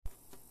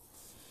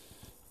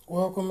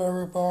Welcome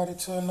everybody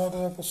to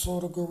another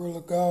episode of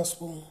Gorilla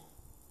Gospel.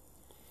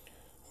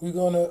 We're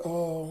gonna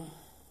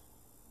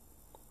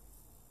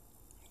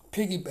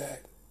piggyback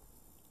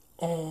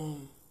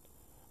on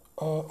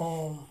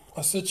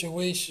a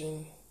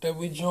situation that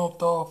we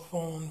jumped off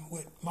on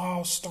with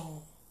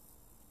Milestone,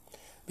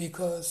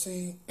 because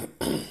see,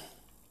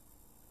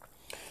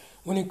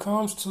 when it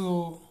comes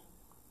to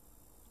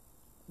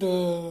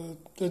the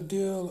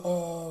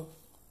deal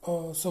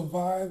of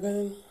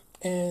surviving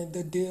and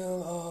the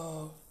deal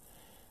of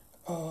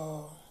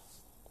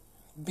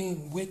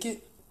being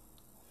wicked,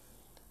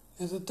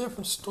 is a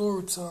different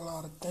story to a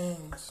lot of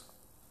things.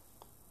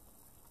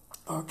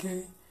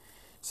 Okay,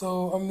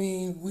 so I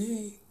mean,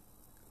 we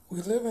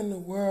live in a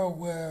world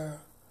where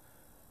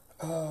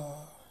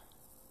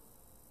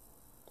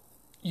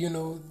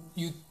you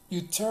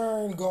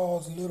turn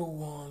God's little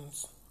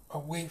ones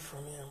away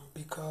from Him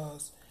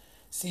because,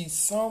 see,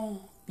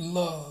 some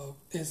love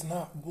is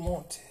not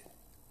wanted.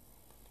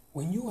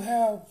 When you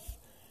have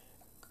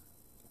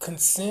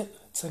consent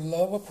to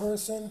love a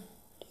person,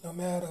 no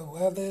matter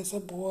whether it's a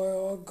boy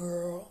or a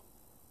girl,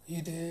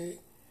 you dig?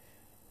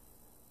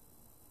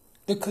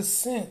 The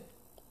consent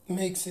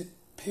makes it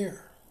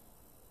pure.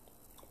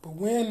 But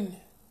when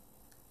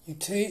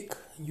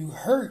you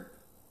hurt,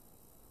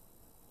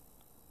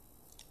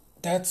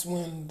 that's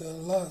when the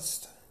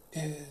lust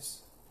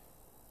is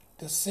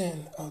the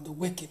sin of the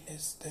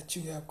wickedness that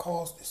you have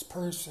caused this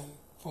person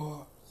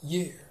for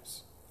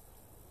years.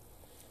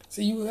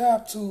 So you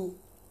have to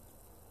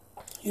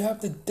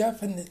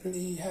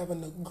definitely have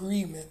an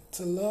agreement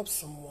to love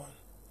someone.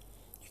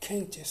 You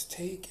can't just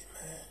take it,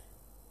 man.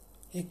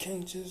 You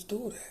can't just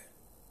do that.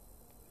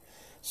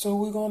 So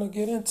we're going to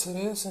get into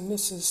this, and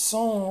this is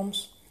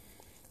Psalms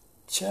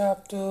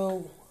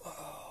chapter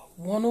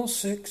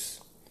 106,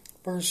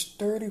 verse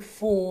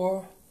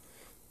 34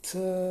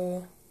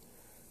 to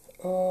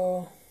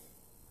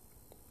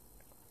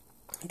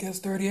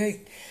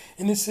 38.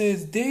 And it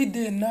says, "They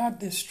did not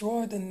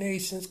destroy the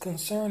nations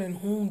concerning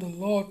whom the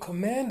Lord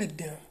commanded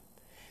them.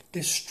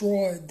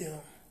 Destroyed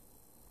them."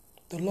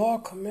 The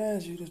Lord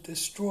commands you to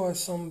destroy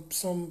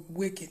some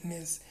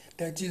wickedness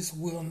that just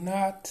will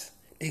not.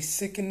 They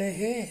sick in their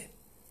head.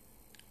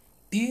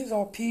 These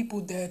are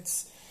people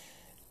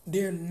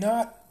they're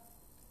not,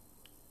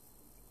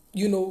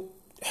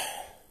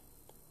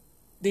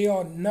 they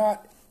are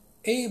not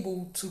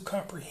able to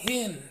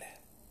comprehend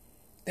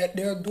that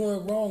they're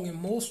doing wrong,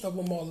 and most of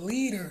them are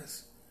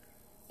leaders.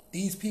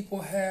 These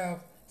people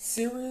have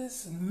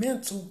serious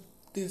mental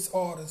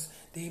disorders.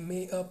 They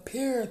may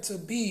appear to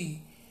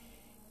be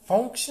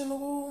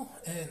functional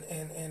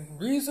and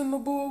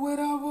reasonable,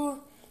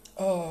 whatever,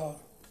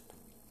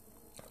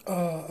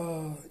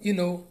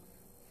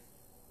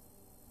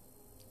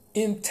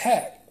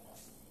 intact,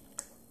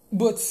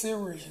 but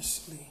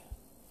seriously,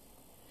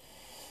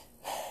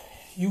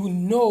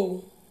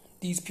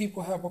 these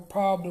people have a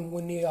problem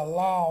when they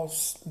allow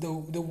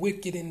the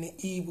wicked and the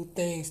evil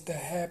things to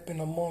happen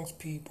amongst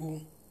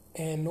people,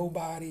 and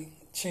nobody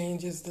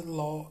changes the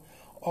law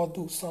or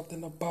do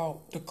something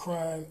about the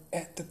crime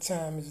at the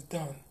time it's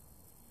done.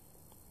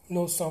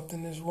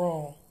 Something is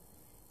wrong.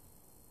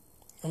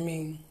 I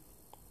mean,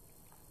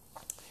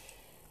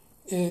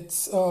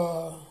 it's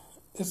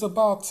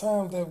about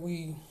time that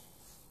we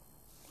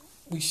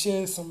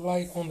shed some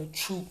light on the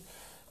truth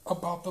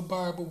about the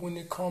Bible when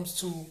it comes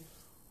to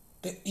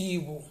the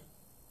evil.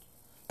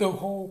 The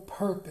whole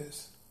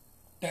purpose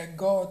that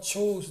God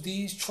chose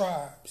these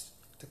tribes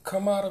to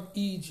come out of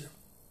Egypt.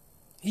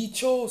 He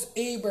chose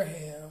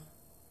Abraham,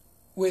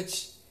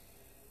 which,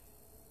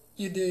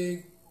 you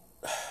dig,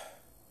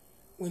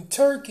 when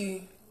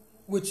Turkey,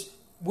 which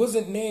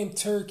wasn't named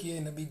Turkey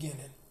in the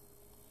beginning,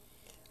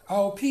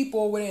 our people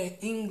over there in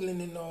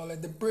England and all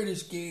that, the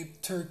British gave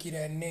Turkey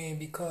that name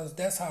because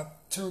that's how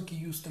Turkey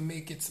used to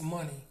make its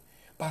money,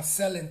 by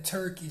selling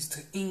turkeys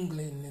to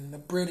England and the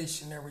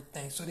British and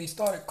everything. So they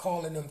started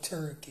calling them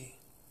Turkey.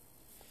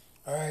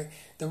 All right.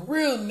 The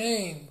real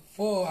name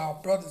for our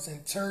brothers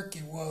in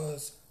Turkey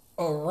was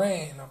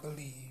Iran, I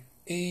believe.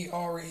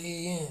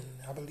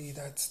 Aran. I believe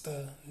that's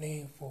the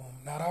name for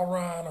them. Not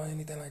Iran or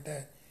anything like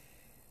that.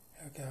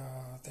 Okay,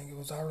 I think it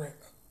was Iran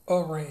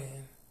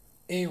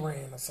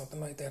or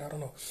something like that. I don't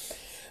know.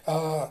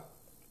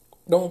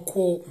 Don't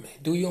quote me.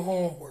 Do your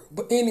homework.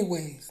 But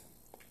anyways,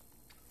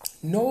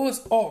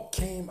 Noah's Ark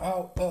came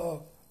out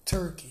of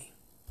Turkey.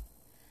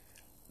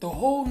 The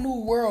whole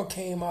new world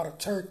came out of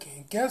Turkey.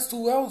 And guess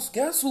who else?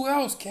 Guess who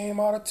else came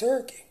out of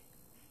Turkey?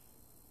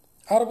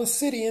 Out of a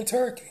city in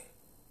Turkey.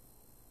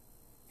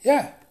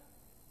 Yeah,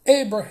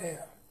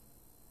 Abraham.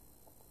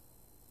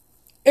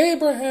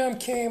 Abraham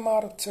came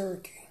out of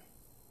Turkey.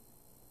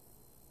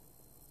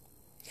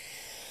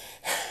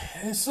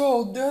 And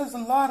so there's a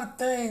lot of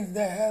things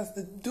that has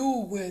to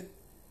do with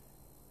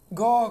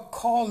God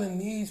calling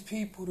these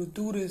people to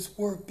do this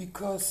work,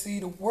 because, see,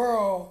 the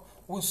world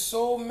was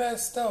so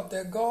messed up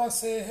that God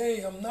said,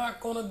 hey, I'm not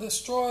going to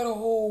destroy the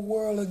whole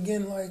world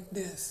again like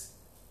this.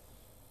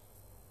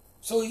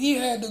 So he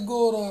had to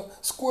go to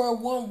square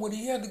one with it.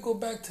 He had to go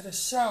back to the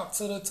shop,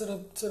 to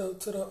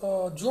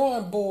the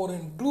drawing board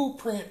and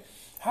blueprint.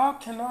 How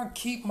can I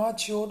keep my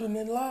children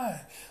in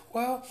line?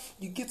 Well,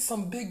 you get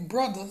some big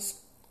brothers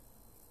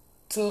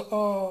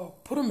to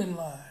put them in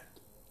line.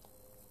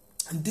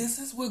 And this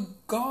is what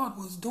God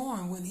was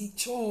doing when he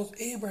chose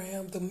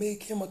Abraham to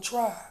make him a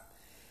tribe,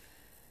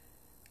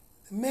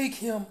 to make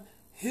him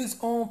his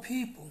own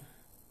people.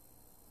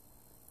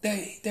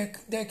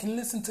 That can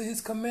listen to his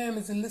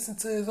commandments and listen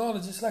to his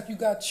orders. Just like you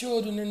got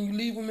children and you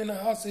leave them in the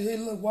house and, hey,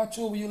 look, watch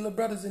over your little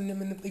brothers and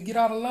them. And if they get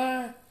out of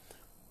line,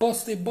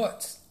 bust their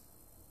butts.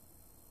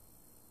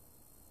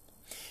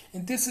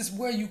 And this is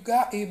where you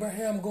got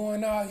Abraham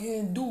going out here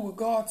and do what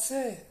God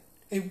said.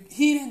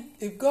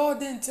 If God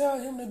didn't tell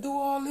him to do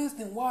all this,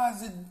 then why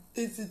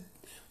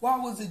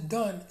was it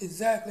done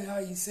exactly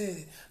how he said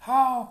it?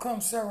 How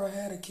come Sarah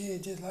had a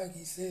kid just like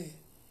he said?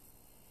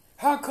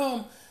 How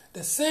come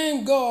the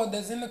same God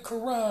that's in the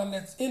Quran,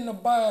 that's in the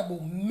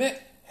Bible,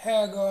 met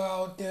Hagar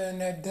out there in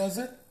that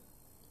desert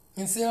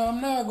and said,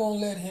 I'm not going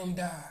to let him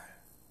die?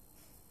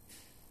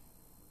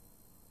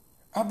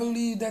 I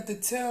believe that the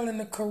tale in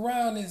the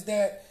Quran is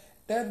that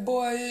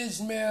boy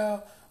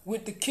Ishmael,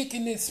 with the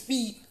kicking his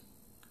feet,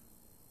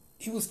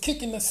 he was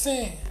kicking the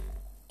sand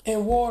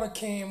and water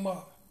came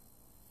up.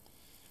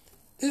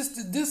 This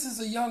is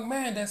a young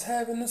man that's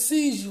having a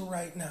seizure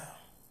right now.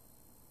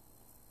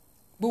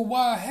 But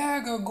while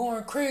Hagar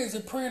going crazy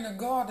praying to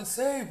God to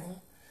save him,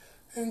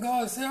 and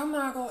God said, I'm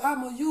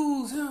going to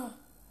use him.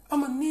 I'm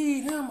going to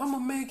need him. I'm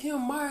going to make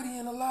him mighty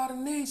in a lot of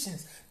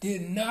nations.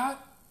 Did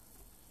not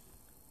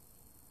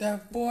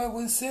that boy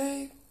was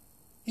saved?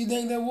 You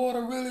think that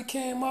water really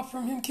came up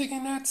from him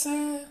kicking that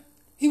sand?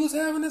 He was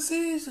having a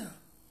seizure,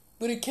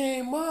 but it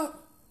came up.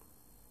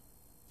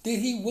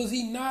 Did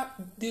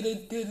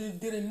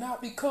it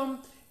not become,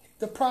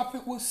 the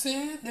prophet was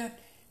said that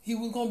he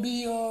was going to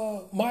be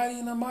mighty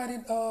in a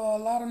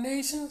lot of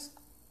nations?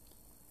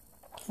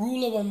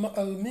 Ruler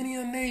of many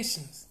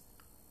nations.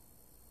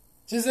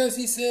 Just as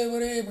he said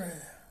with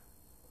Abraham.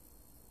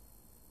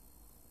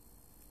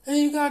 And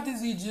you got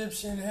this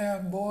Egyptian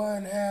half boy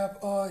and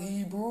half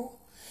Hebrew.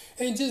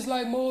 And just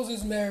like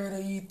Moses married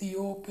an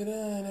Ethiopian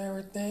and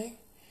everything.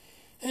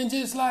 And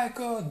just like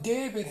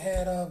David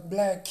had a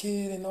black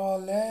kid and all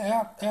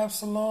that.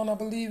 Absalom, I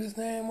believe his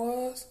name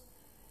was.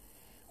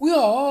 We are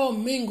all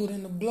mingled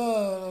in the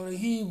blood of the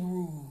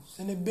Hebrews,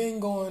 and it been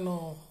going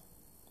on.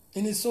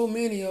 And there's so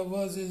many of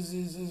us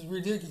is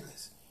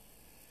ridiculous.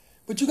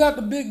 But you got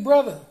the big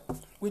brother,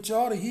 which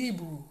are the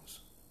Hebrews.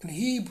 And the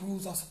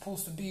Hebrews are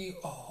supposed to be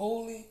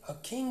a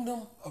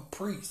kingdom of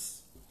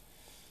priests.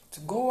 To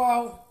go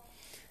out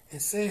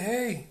and say,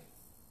 hey,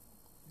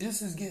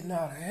 this is getting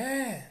out of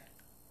hand.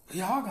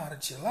 Y'all gotta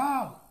chill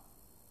out.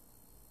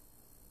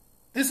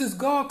 This is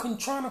God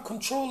trying to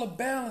control the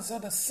balance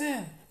of the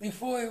sin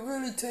before it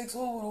really takes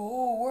over the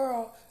whole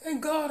world.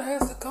 And God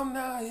has to come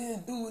down here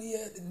and do what he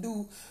had to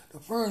do the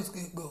first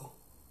get-go.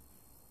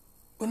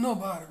 But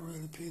nobody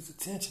really pays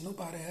attention.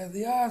 Nobody has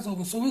the eyes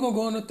open. So we're going to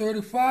go into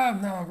 35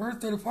 now. Verse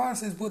 35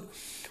 says, but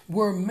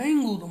were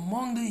mingled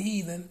among the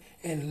heathen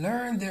and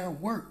learned their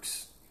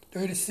works.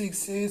 36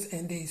 says,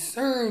 and they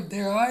served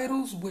their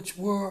idols, which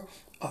were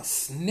a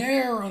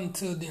snare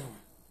unto them.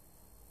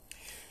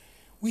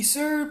 We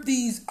serve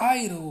these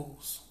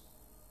idols,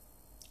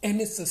 and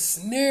it's a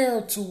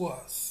snare to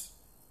us.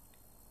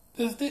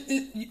 This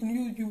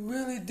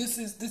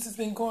has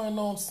been going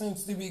on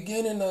since the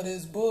beginning of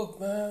this book,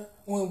 man.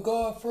 When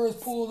God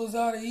first pulled us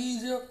out of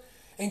Egypt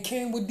and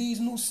came with these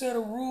new set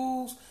of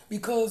rules,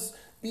 because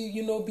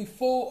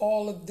before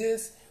all of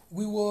this,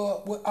 we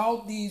were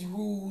without these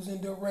rules and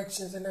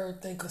directions and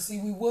everything. Because see,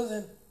 we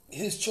wasn't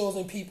his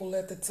chosen people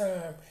at the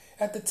time.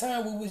 At the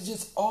time, we was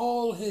just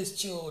all his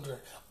children.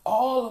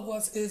 All of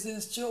us is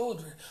his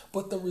children.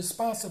 But the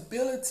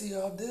responsibility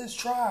of this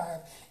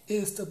tribe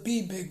is to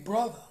be big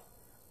brother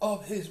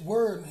of his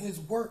word and his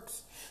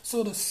works.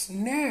 So the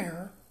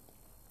snare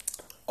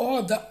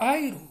are the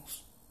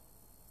idols.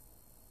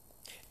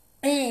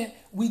 And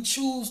we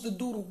choose to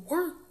do the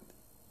work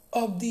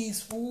of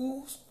these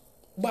fools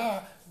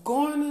by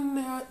going in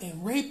there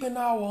and raping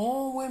our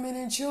own women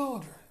and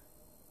children.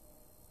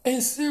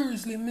 And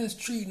seriously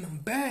mistreating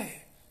them bad.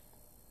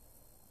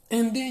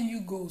 And then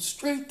you go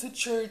straight to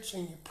church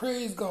and you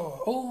praise God.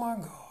 Oh my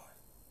God.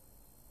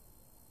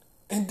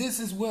 And this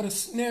is where the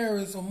snare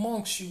is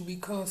amongst you,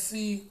 because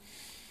see,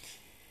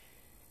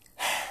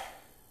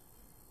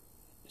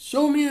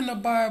 show me in the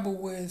Bible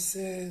where it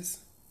says,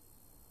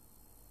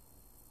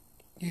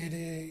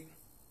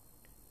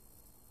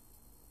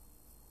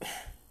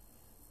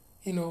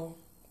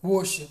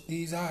 worship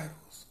these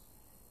idols.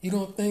 You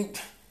don't think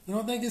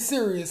it's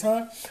serious,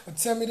 huh? But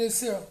tell me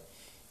this here.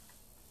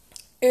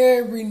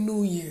 Every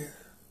new year,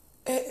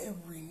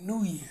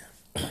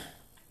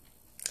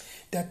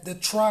 that the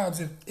tribes,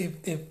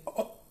 if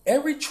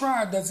every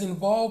tribe that's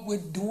involved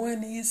with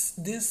doing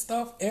this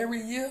stuff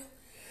every year,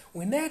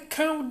 when that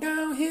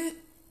countdown hit,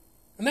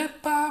 when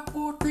that 5,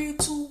 4, 3,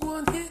 2,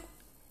 1 hit,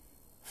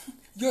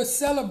 you're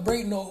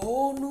celebrating a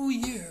whole new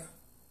year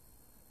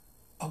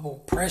of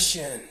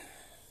oppression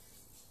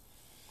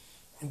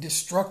and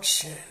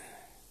destruction.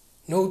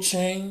 No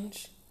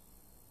change.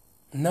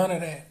 None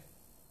of that.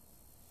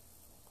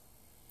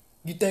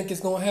 You think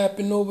it's going to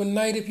happen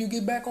overnight if you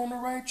get back on the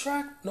right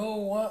track?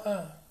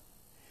 No,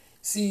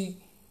 See,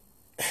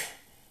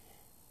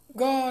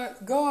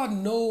 God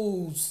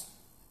knows.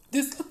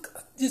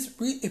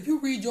 If you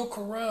read your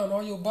Quran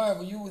or your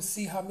Bible, you will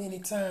see how many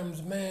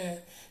times man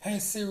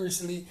has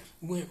seriously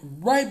went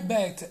right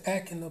back to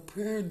acting a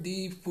pure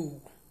deed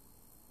fool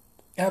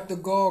after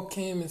God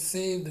came and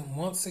saved them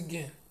once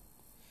again.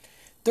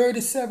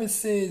 37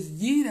 says,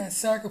 ye that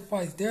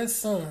sacrifice their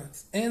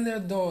sons and their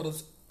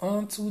daughters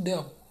unto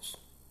devils,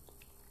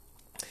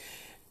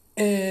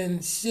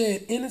 and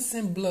shed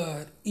innocent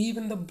blood,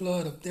 even the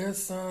blood of their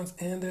sons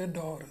and their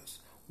daughters.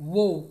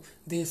 Woe,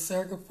 they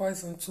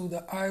sacrifice unto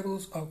the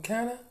idols of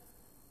Canaan,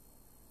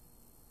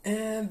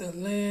 and the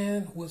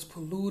land was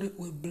polluted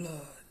with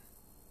blood.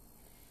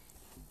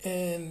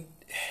 And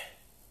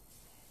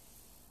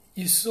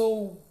you're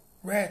so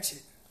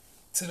ratchet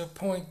to the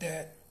point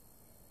that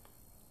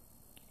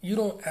you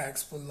don't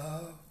ask for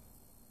love.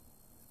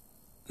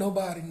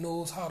 Nobody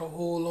knows how to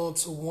hold on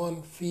to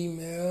one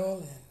female,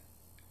 and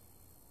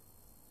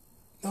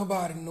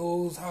nobody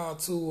knows how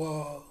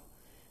to,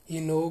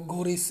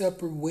 go their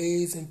separate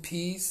ways in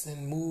peace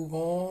and move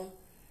on.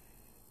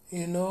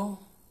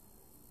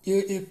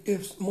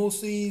 If most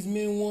of these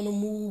men want to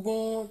move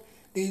on,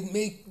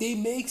 they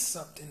make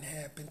something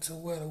happen to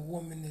where the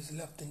woman is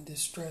left in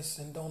distress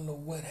and don't know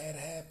what had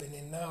happened,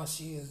 and now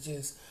she is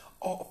just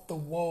off the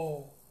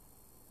wall,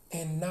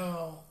 and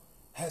now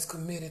has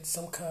committed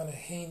some kind of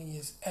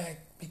heinous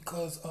act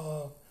because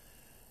of,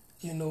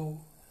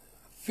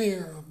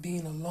 fear of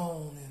being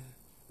alone and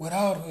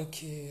without her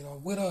kid or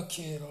with her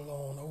kid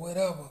alone or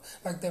whatever.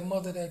 Like that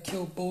mother that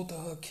killed both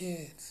of her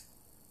kids.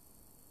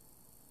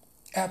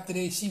 After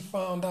she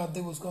found out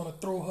they was going to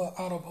throw her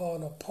out of her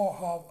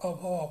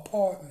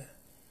apartment.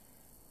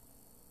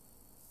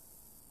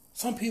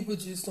 Some people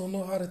just don't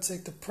know how to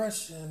take the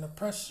pressure, and the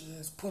pressure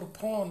is put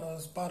upon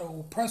us by the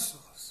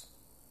oppressors.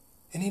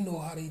 And they know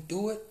how they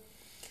do it.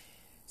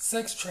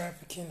 Sex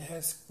trafficking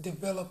has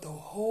developed a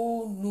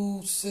whole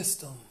new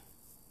system.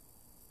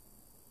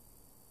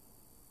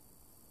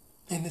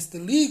 And it's the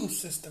legal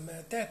system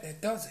at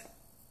that does it.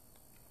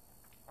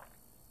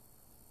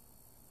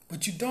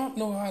 But you don't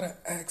know how to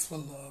ask for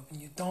love,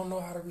 and you don't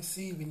know how to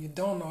receive, and you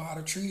don't know how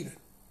to treat it.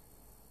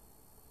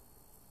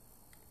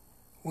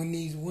 When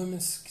these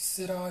women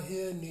sit out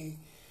here and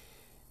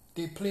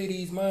they play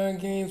these mind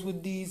games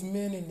with these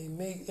men,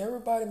 and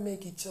everybody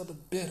make each other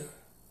bitter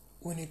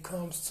when it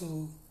comes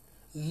to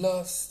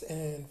lust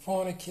and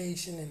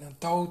fornication and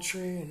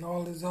adultery and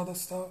all this other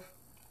stuff.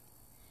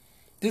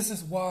 This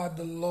is why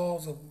the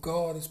laws of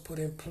God is put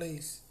in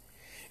place.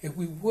 If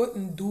we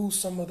wouldn't do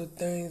some of the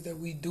things that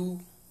we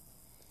do,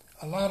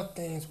 a lot of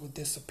things would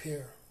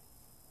disappear.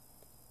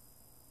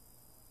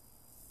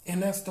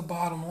 And that's the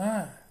bottom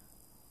line.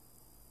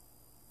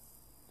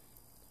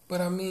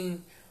 But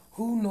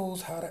who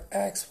knows how to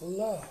ask for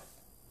love?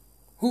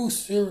 Who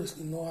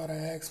seriously know how to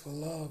ask for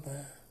love,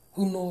 man?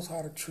 Who knows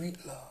how to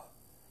treat love?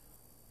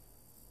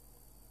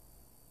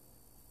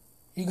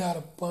 You got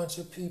a bunch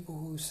of people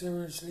who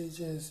seriously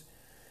just,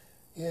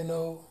 they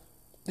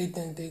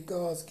think they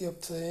God's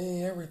gift to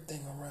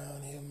everything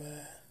around here,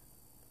 man.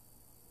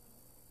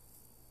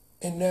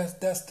 And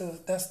that's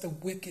the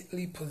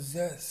wickedly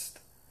possessed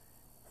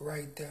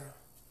right there.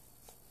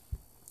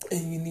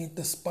 And you need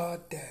to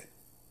spot that.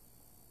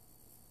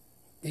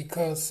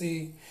 Because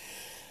see,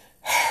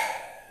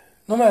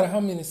 no matter how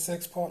many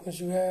sex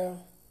partners you have,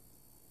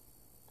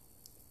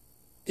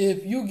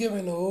 if you're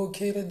given the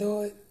okay to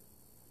do it,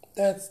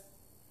 if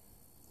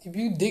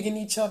you digging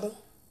each other,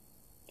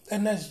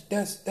 then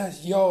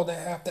that's y'all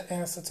that have to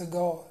answer to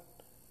God.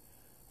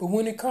 But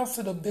when it comes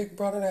to the big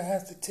brother that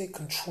has to take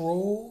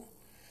control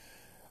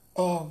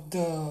of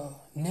the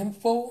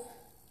nympho,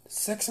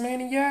 sex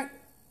maniac,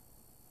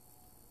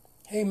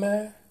 hey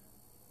man,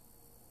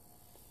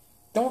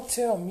 don't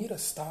tell me to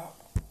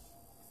stop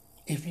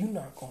if you're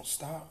not gonna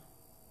stop.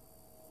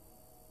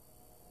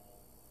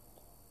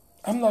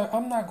 I'm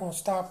not gonna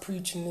stop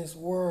preaching this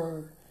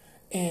word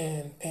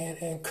and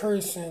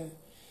cursing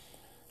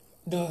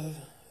the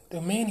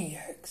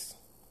maniacs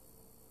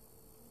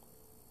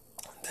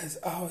that's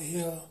out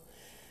here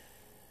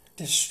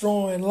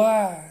destroying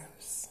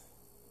lives.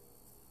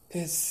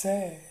 It's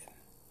sad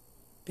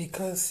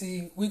because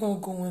see, we're gonna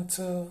go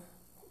into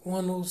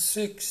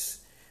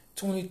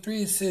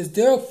 106:23. It says,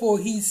 therefore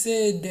he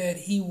said that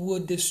he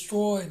would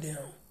destroy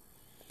them,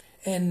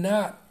 and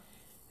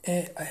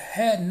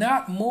had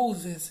not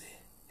Moses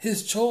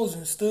his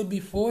chosen stood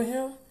before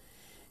him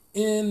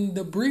in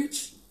the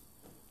breach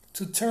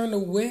to turn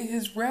away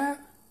his wrath,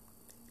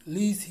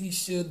 lest he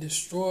should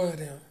destroy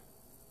them.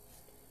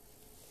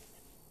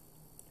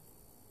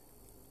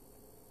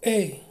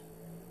 Hey,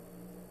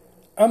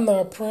 I'm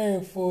not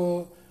praying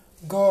for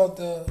God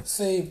to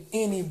save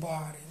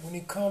anybody when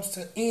it comes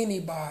to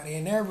anybody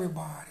and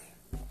everybody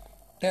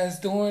that's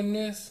doing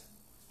this.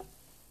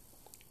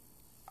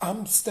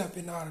 I'm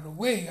stepping out of the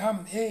way.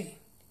 Hey,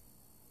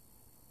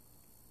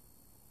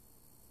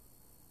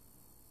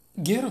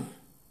 get them.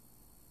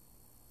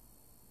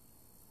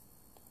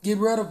 Get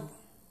rid of them.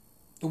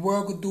 The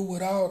world could do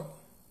without them.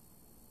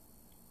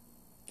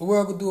 The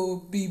world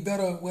could be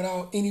better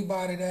without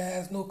anybody that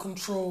has no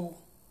control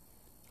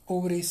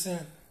over their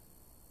sin.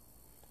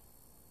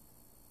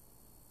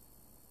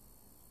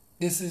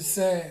 This is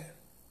sad.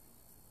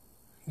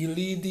 You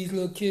leave these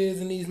little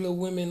kids and these little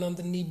women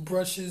underneath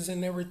brushes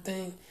and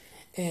everything,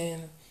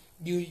 and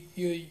you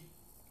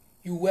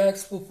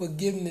ask for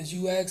forgiveness.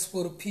 You ask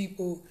for the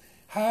people.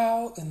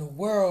 How in the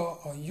world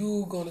are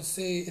you gonna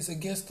say it's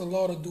against the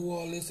law to do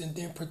all this and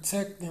then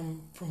protect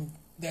them from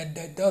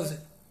that does it?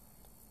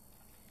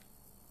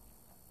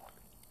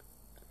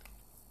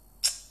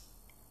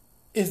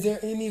 Is there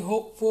any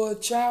hope for a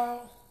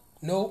child?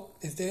 Nope.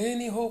 Is there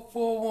any hope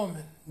for a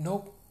woman?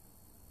 Nope.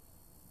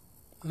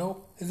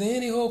 Nope. Is there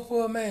any hope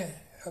for a man?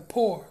 The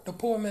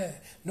poor man?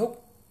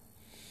 Nope.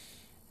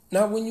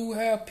 Now when you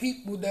have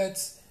people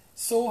that's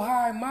so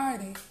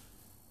high-mighty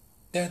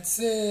that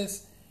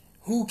says,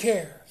 who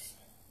cares?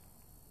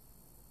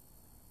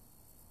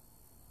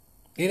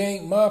 It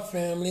ain't my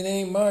family, it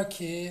ain't my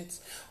kids.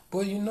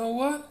 But you know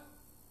what?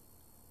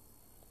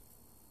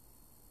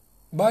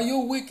 By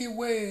your wicked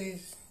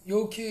ways,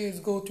 your kids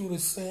go through the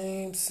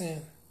same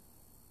sin.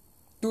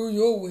 Through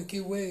your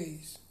wicked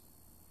ways.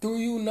 Through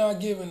you not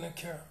giving a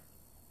care.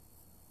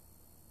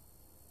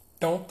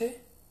 Don't they?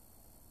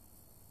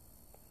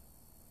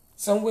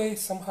 Some way,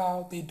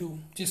 somehow they do.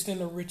 Just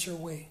in a richer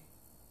way.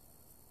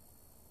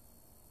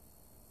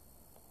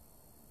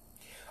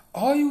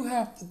 All you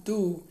have to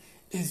do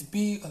is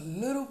be a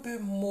little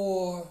bit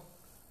more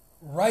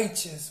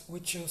righteous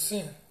with your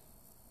sin.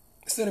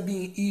 Instead of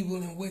being evil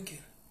and wicked.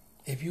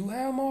 If you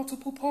have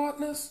multiple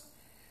partners,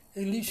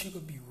 at least you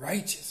could be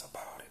righteous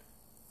about it.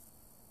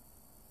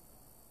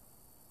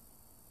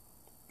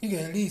 You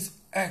can at least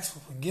ask for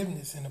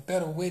forgiveness and a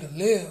better way to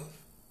live.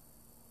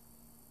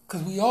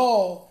 Because we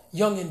all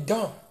young and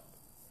dumb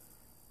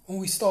when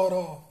we start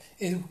off.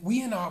 If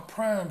we in our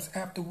primes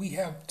after we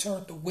have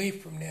turned away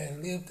from that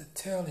and lived to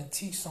tell and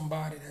teach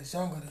somebody that's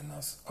younger than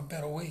us a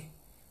better way.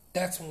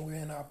 That's when we're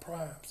in our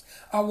primes.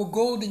 Our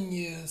golden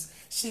years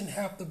shouldn't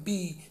have to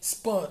be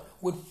spent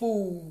with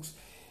fools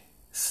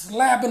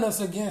slapping us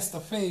against the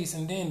face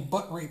and then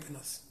butt raping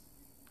us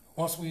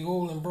once we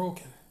old and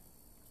broken.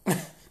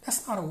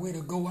 That's not a way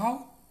to go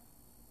out.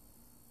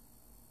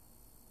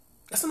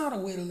 That's not a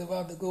way to live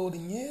out the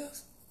golden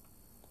years.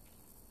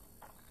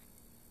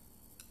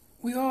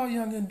 We all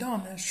young and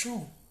dumb, that's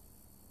true.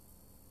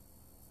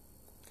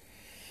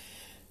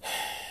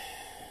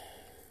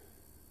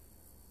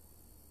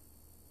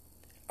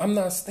 I'm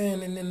not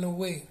standing in the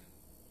way.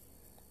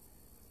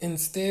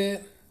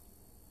 Instead,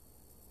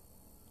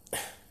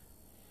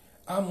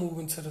 I'm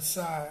moving to the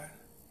side.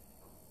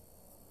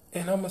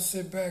 And I'm going to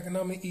sit back and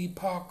I'm going to eat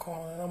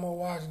popcorn and I'm going to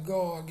watch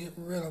God get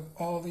rid of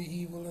all the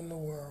evil in the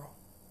world.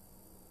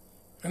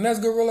 And that's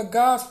guerrilla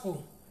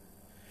gospel.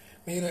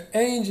 May the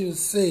angels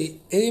say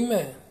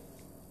amen.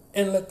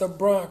 And let the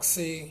Bronx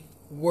say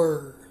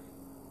word.